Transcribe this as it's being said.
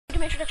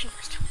my introduction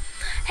first.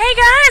 Hey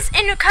guys,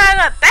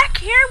 Inukara back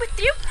here with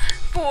you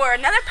for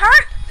another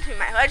part to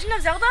my Legend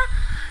of Zelda.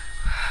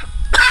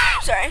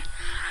 Sorry.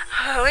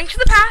 Link to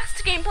the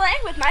Past gameplay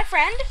with my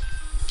friend,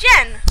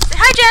 Jen. Say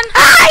hi, Jen.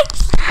 Hi!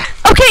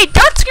 Okay,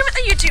 don't scream at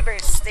the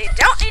YouTubers. They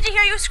don't need to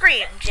hear you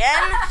scream,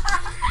 Jen.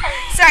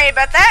 Sorry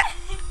about that.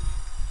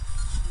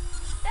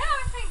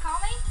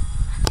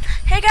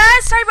 Hey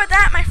guys, sorry about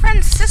that. My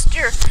friend's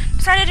sister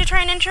decided to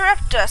try and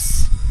interrupt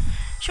us.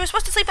 She was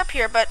supposed to sleep up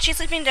here, but she's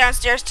sleeping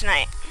downstairs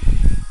tonight.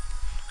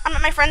 I'm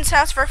at my friend's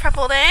house for a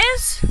couple of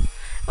days.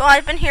 Well,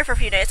 I've been here for a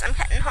few days. I'm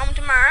heading home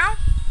tomorrow.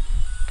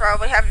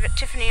 Probably have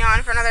Tiffany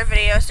on for another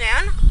video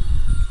soon.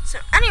 So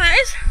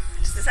anyways,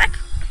 just a sec.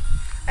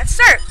 Let's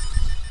start.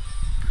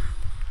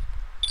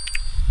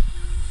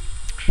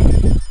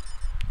 So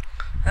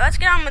let's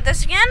get on with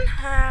this again.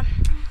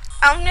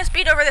 I'm going to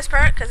speed over this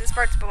part because this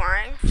part's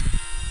boring.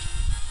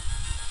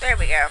 There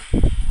we go.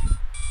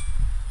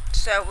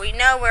 So we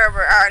know where we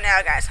are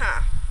now, guys,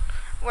 huh?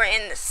 We're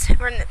in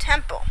the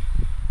temple.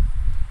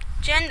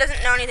 Jen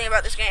doesn't know anything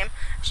about this game.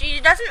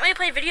 She doesn't really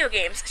play video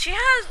games. She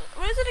has,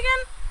 what is it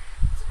again?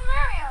 Super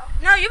Mario.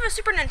 No, you have a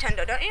Super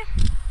Nintendo, don't you?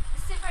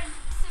 Super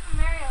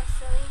Mario,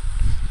 silly.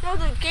 No,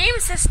 the game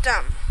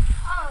system.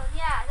 Oh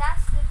yeah,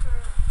 that's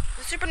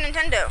The Super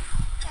Nintendo.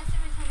 Yeah, Super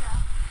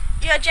Nintendo.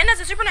 Yeah, Jen has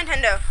a Super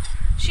Nintendo.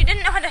 She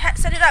didn't know how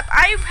to set it up.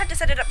 I had to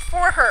set it up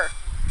for her.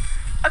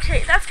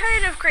 Okay, that's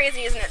kind of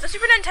crazy, isn't it? The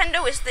Super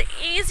Nintendo is the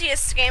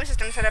easiest game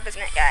system set up,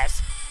 isn't it,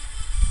 guys?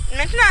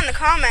 Mention that in the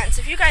comments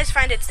if you guys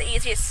find it's the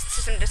easiest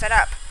system to set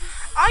up.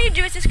 All you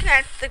do is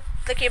disconnect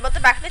the cable at the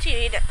back of the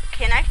TV to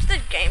connect the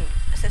game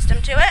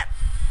system to it,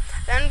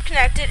 then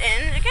connect it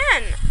in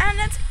again, and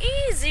that's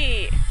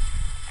easy.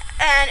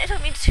 And it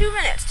took me 2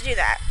 minutes to do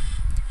that.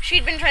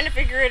 She'd been trying to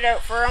figure it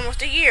out for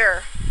almost a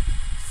year.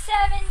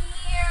 7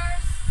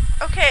 years.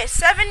 Okay,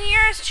 7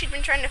 years she'd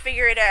been trying to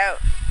figure it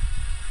out.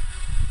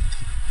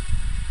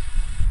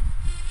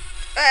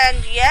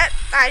 And yet,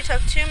 I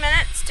took 2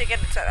 minutes to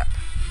get it set up.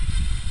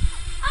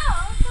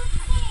 Oh, it's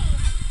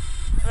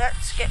okay.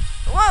 Let's get...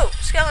 Whoa!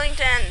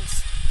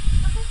 Skeletons!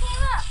 Look who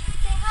came up.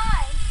 Say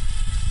hi.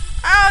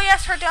 Oh,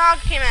 yes, her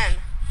dog came in.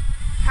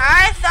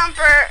 Hi,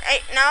 Thumper.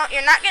 Hey, no,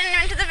 you're not getting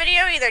into the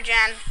video either,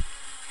 Jen.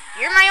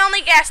 You're my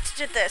only guest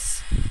to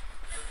this.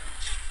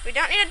 We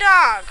don't need a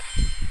dog.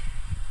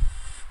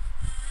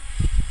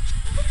 You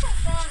can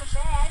stay on the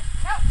bed.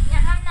 Nope,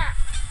 yeah, I'm not.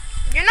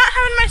 You're not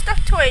having my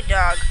stuffed toy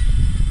dog.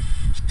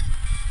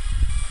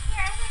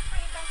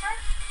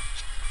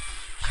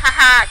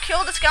 Haha,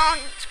 kill the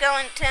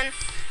skeleton.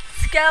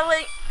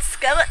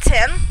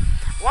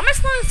 Why am I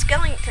spelling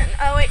skeleton?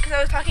 Oh wait, because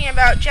I was talking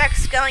about Jack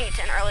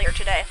Skellington earlier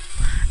today.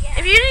 Yeah.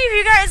 If any of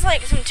you guys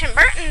like some Tim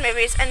Burton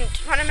movies and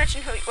want to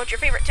mention what your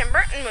favorite Tim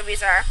Burton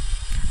movies are,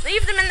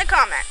 leave them in the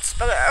comments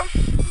below.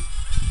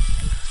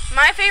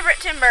 My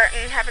favorite Tim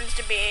Burton happens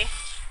to be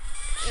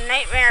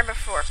Nightmare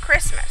Before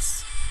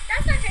Christmas.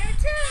 That's my favorite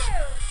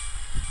too.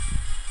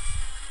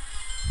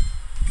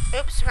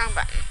 Oops, wrong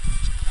button.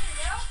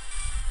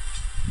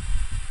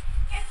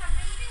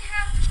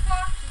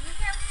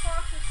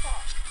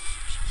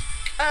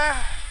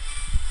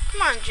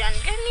 Come on, Jen.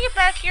 Can you get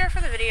back here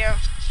for the video?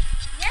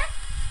 Yes,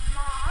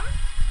 Mom.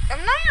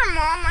 I'm not your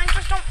mom. I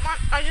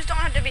just don't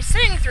have to be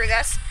sitting through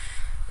this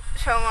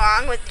so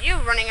long with you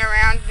running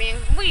around being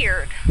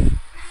weird.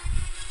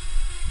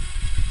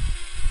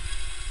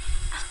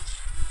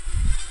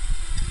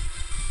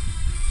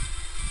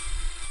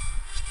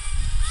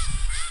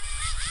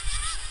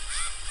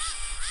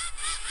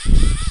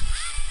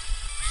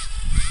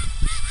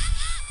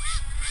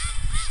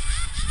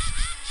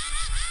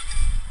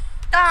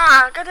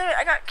 God damn it,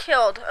 I got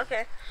killed.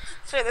 Okay.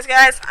 Sorry, this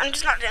guys, I'm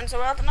just not doing so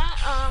well tonight.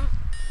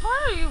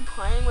 What are you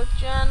playing with,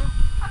 Jen?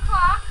 A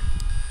clock.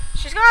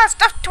 She's got a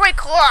stuffed toy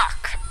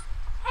clock.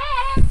 Hey,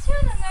 I have two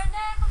of them. They're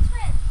identical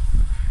twins.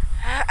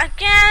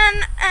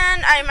 Again,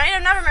 and I might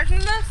have never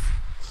mentioned this.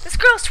 This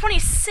girl's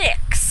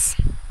 26.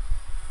 And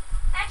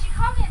she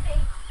called me a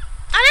baby.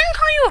 I didn't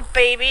call you a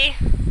baby.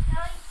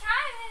 No, you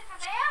tried it,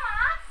 but I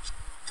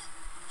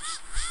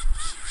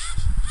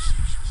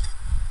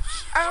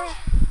am. Oh.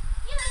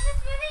 You like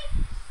this movie?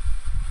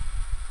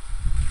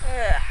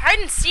 Hide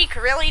and seek,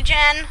 really,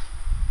 Jen?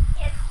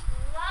 It's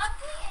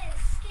lovely and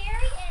it's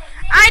scary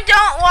and I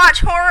don't watch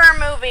horror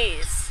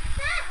movies. It's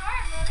not a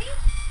horror movie.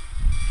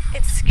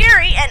 It's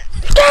scary and...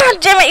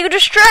 God damn it, you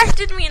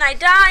distracted me and I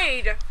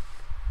died.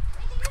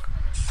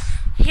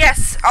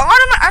 Yes, a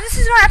lot of my... This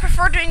is why I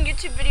prefer doing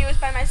YouTube videos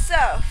by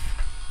myself.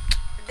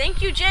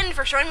 Thank you, Jen,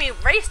 for showing me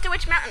Race to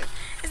Witch Mountain.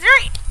 Is there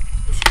a...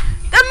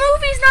 The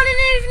movie's not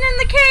even in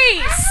the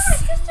case. I know,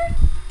 my sister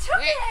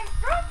took it and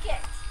broke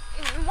it.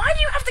 Why do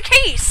you have the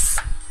case?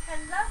 I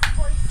love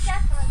boy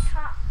Seth on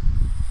top.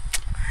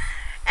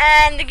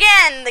 And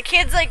again, the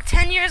kid's like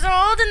 10 years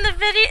old in the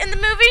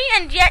movie,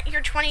 and yet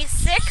you're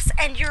 26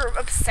 and you're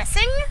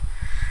obsessing?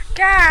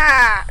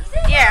 God. He's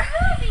in Yeah.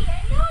 a movie,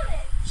 I know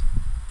this.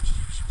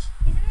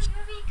 He's in a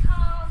movie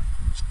called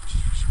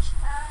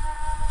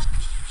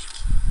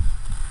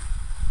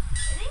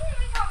I think it's a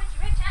movie called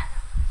Rich Rich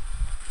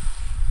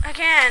Atman.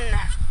 Again,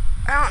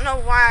 I don't know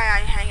why I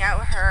hang out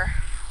with her.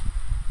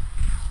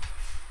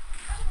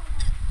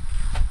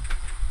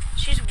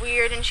 She's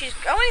weird and she's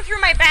going through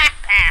my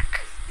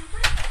backpack.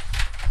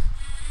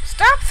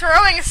 Stop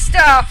throwing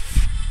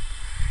stuff.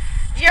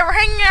 Yeah, we're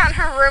hanging out in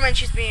her room and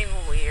she's being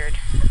weird.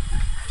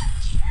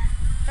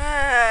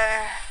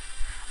 Why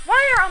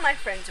are all my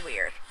friends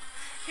weird?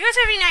 If you guys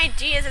have any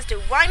ideas as to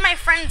why my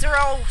friends are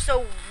all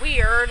so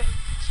weird,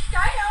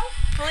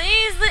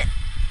 please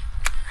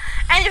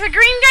and there's a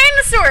green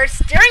dinosaur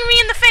staring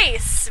me in the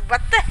face.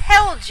 What the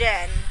hell,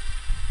 Jen?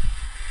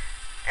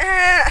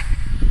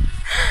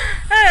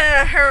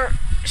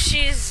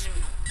 She's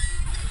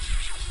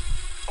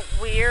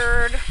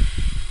weird.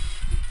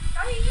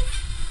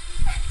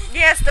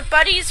 Yes, the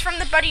buddies from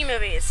the Buddy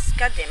movies.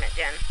 God damn it,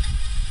 Jen.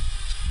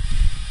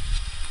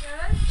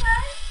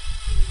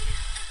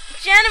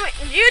 Jen,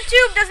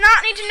 YouTube does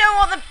not need to know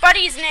all the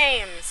buddies'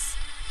 names.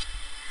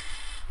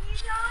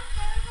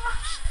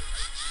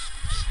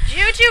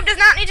 YouTube does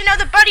not need to know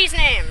the buddies'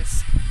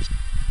 names.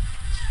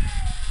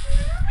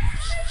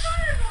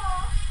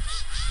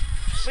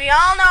 We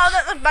all know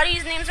that the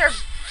buddies' names are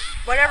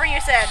whatever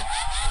you said.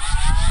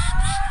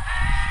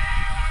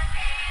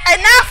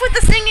 Enough with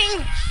the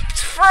singing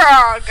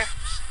frog.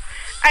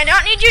 I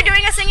don't need you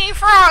doing a singing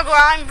frog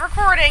while I'm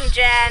recording,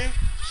 Jen.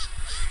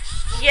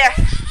 Yes.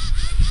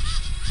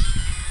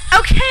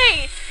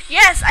 Okay.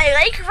 Yes, I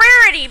like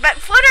Rarity,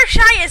 but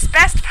Fluttershy is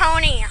best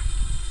pony.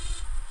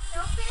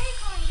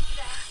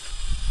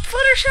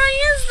 Fluttershy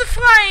is the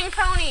flying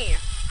pony.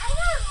 I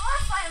know there's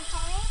more flying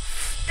pony.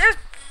 There's...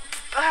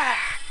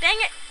 dang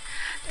it.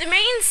 The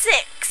main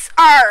six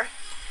are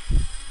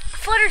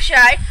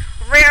Fluttershy,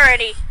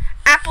 Rarity,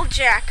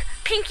 Applejack,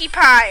 Pinkie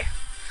Pie.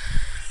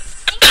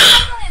 Pinkie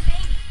Pie's only a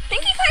baby.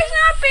 Pinkie Pie's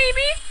not a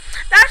baby.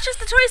 That's just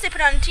the toys they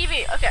put on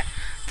TV. Okay.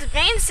 The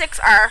main six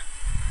are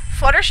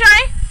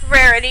Fluttershy,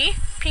 Rarity,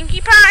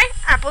 Pinkie Pie,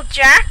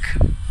 Applejack,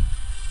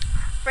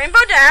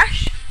 Rainbow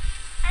Dash,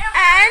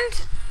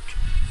 and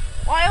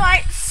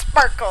Twilight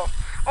Sparkle,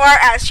 or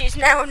as she's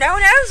now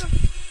known as,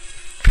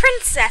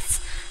 Princess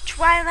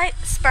Twilight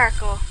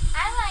Sparkle.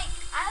 I like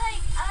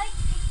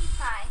Pinkie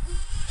Pie.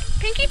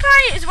 Pinkie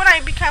Pie is what I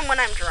become when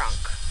I'm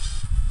drunk.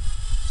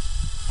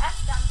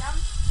 That's dumb.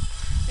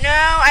 No,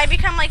 I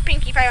become like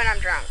Pinkie Pie when I'm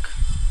drunk.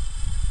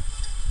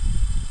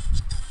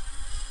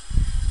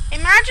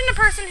 Imagine a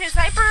person who's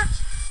hyper,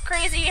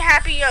 crazy,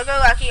 happy,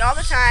 go-lucky all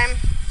the time.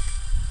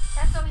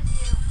 That's always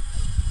you.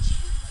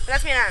 But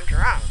that's me when I'm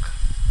drunk.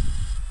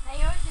 Now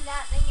you always do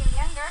that when you're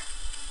younger.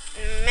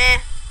 Meh.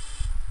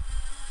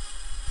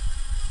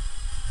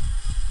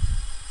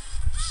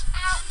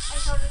 Ow! I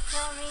told her to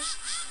kill me.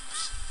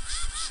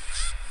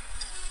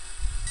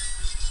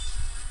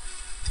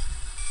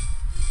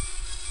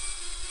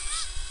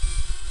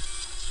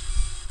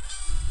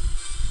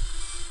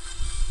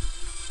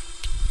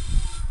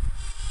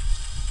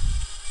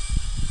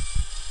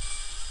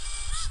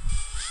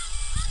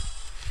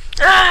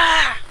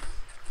 Ah!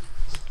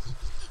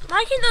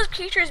 Why can those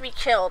creatures be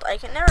killed? I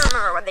can never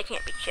remember why they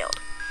can't be killed.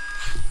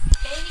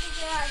 Baby, did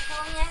you know I was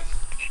killing it?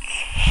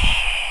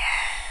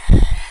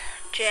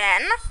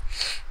 Jen,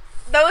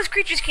 those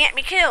creatures can't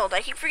be killed.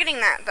 I keep forgetting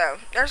that, though.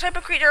 There are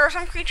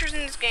some creatures in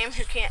this game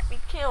who can't be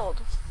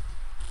killed.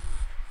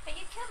 But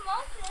you killed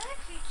most of the other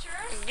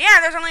creatures. Yeah,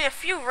 there's only a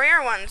few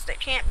rare ones that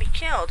can't be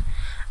killed.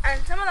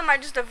 And some of them I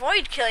just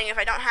avoid killing if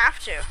I don't have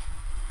to.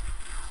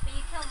 But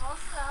you killed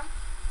most of them.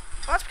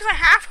 Well, that's because I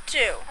have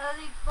to.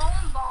 These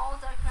bowling balls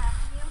that come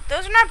after you.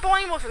 Those are not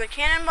bowling balls, they're the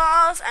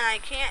cannonballs, and I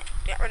can't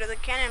get rid of the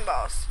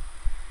cannonballs.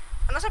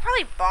 Unless I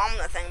probably bomb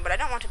the thing, but I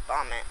don't want to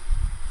bomb it.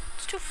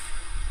 It's too...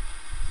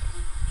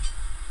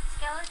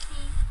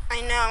 Skeleton.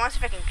 I know, I want to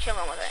see if I can kill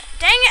him with it.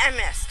 Dang it, I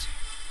missed.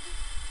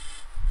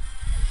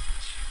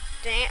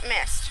 Dang it,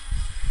 missed.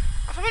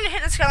 I was hoping to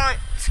hit the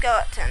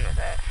skeleton with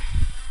it.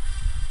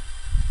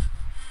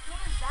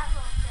 What is that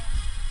little thing?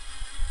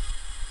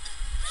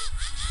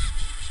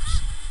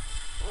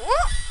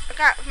 Whoop! I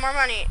got more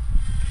money.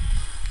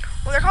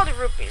 Well, they're called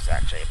rupees,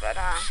 actually, but,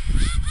 oh,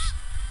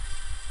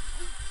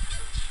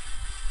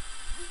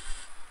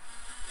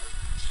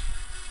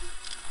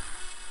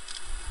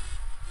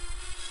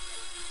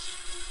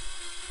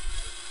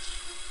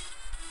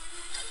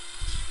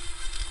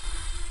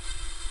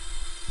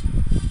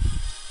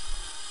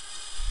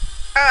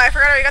 I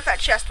forgot I got that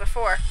chest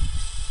before.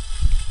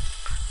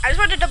 I just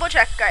wanted to double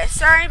check, guys.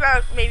 Sorry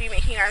about maybe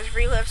making you guys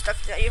relive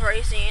stuff that you've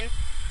already seen.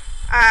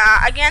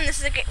 Again, this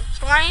is a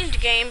blind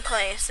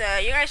gameplay, so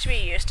you guys should be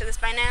used to this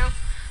by now.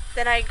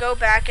 That I go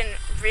back and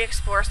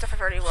re-explore stuff I've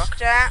already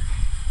looked at.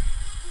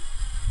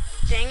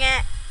 Dang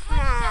it. Come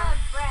on. Out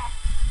of breath.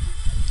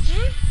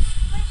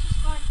 Where's she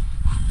going?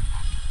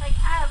 Like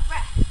out of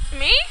breath.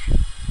 Me?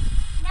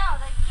 No,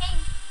 the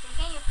game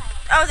you're playing.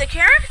 Oh, the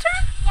character?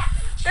 Yeah.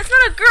 That's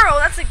not a girl,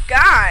 that's a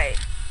guy.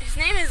 His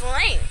name is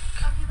Link.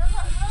 Okay, look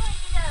like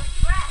he's out of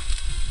breath.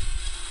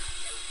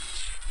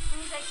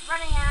 And he's like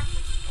running after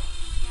something.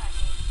 You know what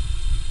I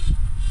mean?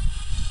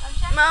 Don't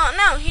you? Well,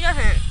 no, he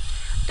doesn't.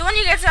 The one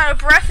he gets out of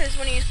breath is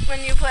when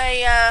you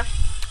play,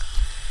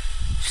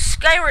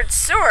 Skyward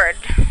Sword.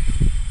 Is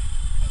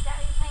that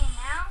what you're playing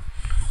now?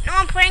 No,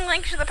 I'm playing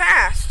Link to the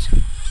Past.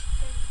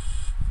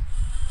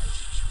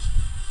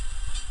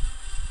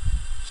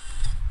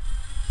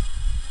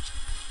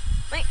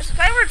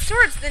 Skyward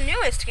Sword's the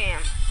newest game.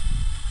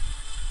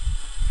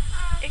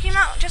 It came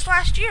out just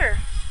last year.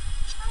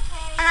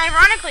 Okay. And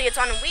ironically, it's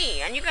on Wii,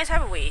 and you guys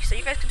have a Wii, so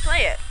you guys could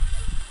play it.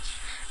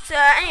 So,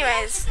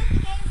 anyways. You have to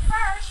get the game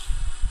first.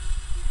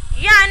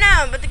 Yeah, I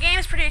know, but the game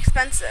is pretty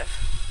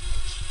expensive.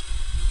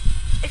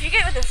 If you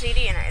get it with a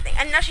CD and everything.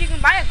 And actually, you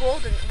can buy a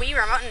golden Wii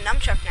remote and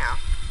nunchuck now.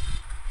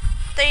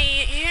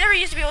 You never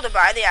used to be able to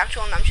buy the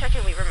actual nunchuck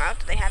and Wii remote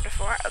that they had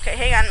before. Okay,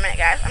 hang on a minute,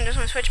 guys. I'm just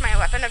going to switch my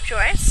weapon of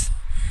choice.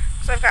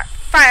 So I've got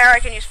fire. I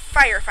can use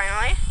fire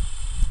finally.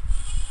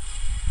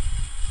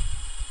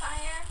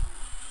 Fire.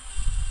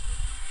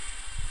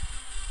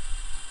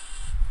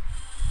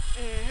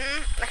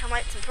 I can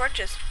light some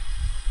torches.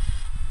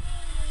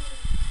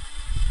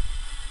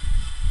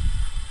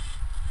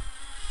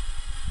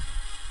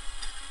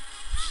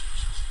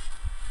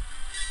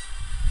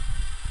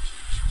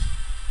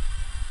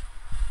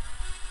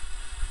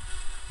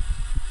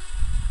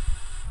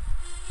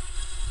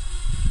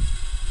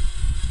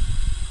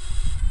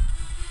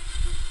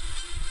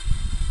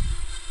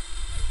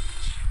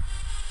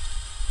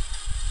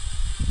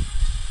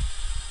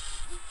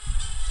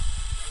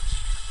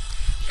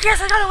 Yes,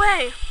 I got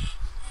away!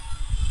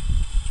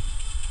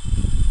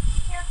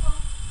 Careful.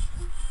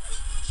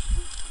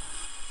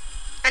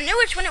 I knew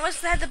which one it was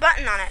that had the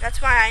button on it.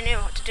 That's why I knew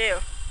what to do.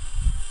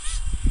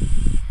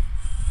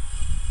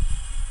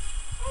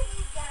 Hey,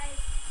 these guys.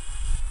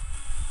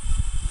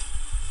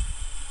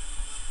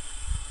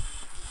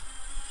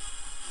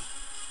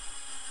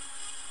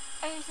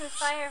 I use the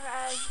fire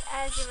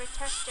as a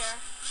protector.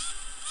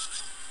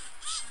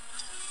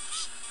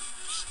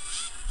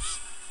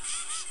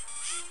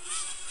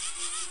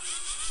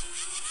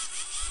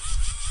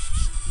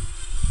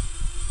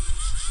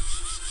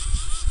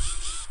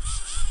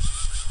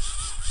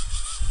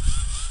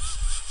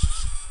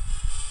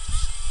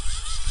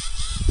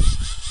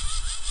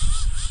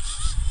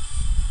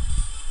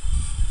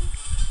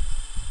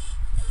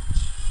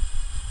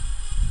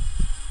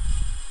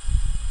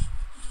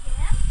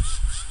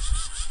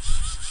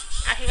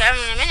 I should have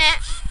him in a minute.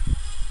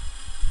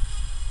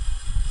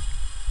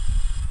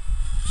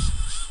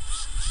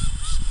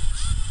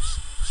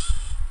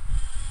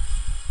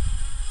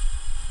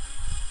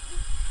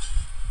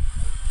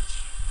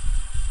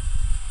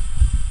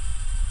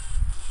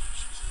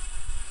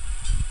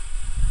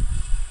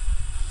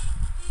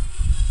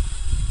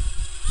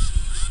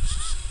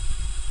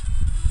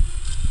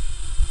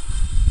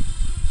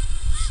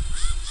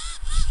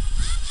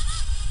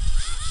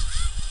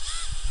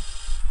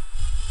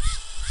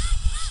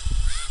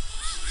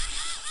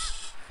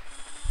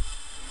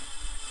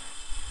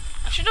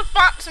 I should have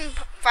bought some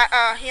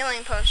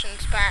healing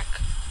potions back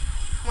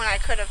when I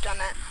could have done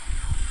it.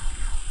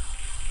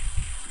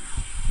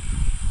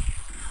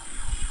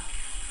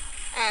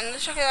 And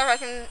let's check it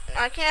out if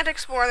I can't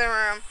explore the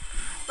room.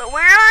 But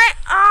where am I?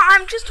 Oh,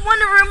 I'm just one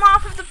room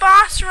off of the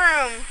boss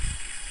room.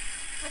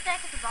 What the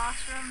heck is the boss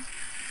room?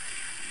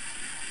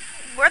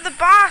 Where the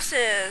boss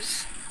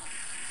is.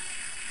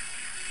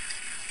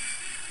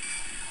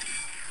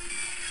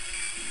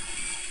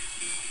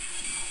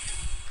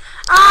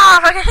 Ah,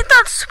 if I could hit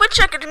that switch,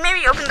 I could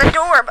maybe open the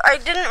door, but I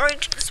didn't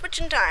reach the switch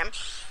in time.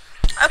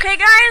 Okay,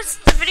 guys,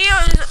 the video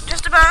is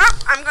just about up.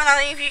 I'm gonna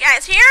leave you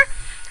guys here.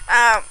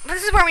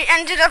 This is where we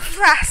ended up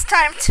last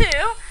time,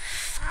 too.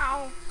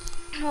 Ow.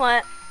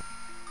 What?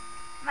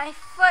 My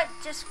foot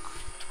just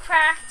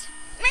cracked.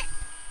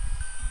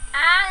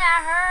 Ah,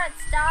 that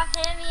hurts. Stop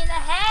hitting me in the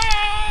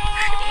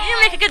head. You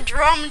make a good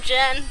drum,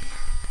 Jen.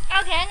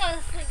 Okay, I'm going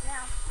to sleep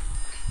now.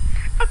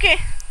 Okay,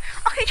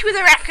 I'll hit you with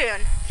a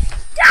raccoon.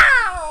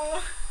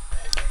 Down!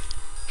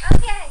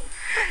 Okay.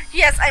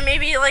 Yes, I may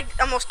be like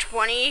almost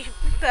 20,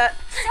 but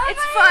Somebody,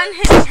 it's fun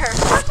hitting her.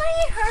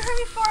 Somebody hurt her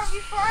before I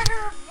hurt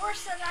her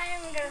worse than I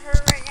am going to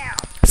hurt right now.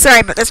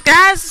 Sorry about this,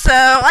 guys.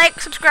 So, like,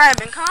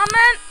 subscribe, and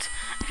comment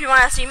if you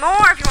want to see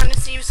more. If you want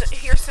to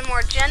hear some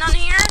more Jen on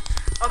here,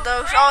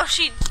 although all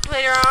she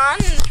later on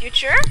in the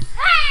future.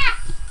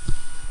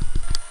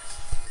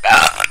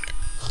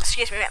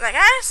 Excuse me about that,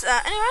 guys.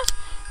 Anyways,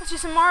 let's do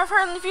some more of her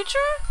in the future.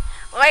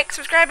 Like,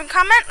 subscribe, and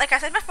comment, like I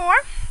said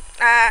before.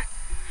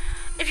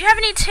 If you have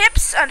any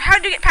tips on how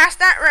to get past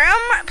that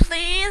room,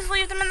 please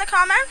leave them in the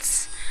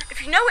comments.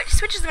 If you know which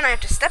switch is the one I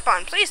have to step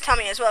on, please tell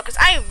me as well, because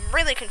I'm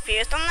really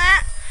confused on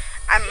that.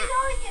 I'm She's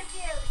always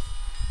confused.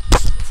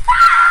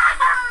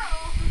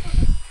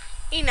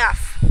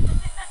 enough.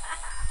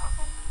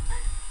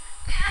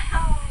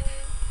 Ow.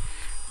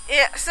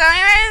 Yeah, so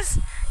anyways,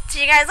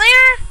 see you guys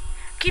later.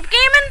 Keep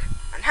gaming,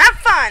 and have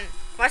fun.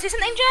 Want to say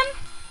something, Jen?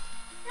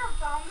 You're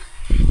bum.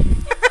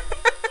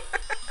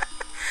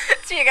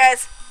 See you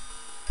guys.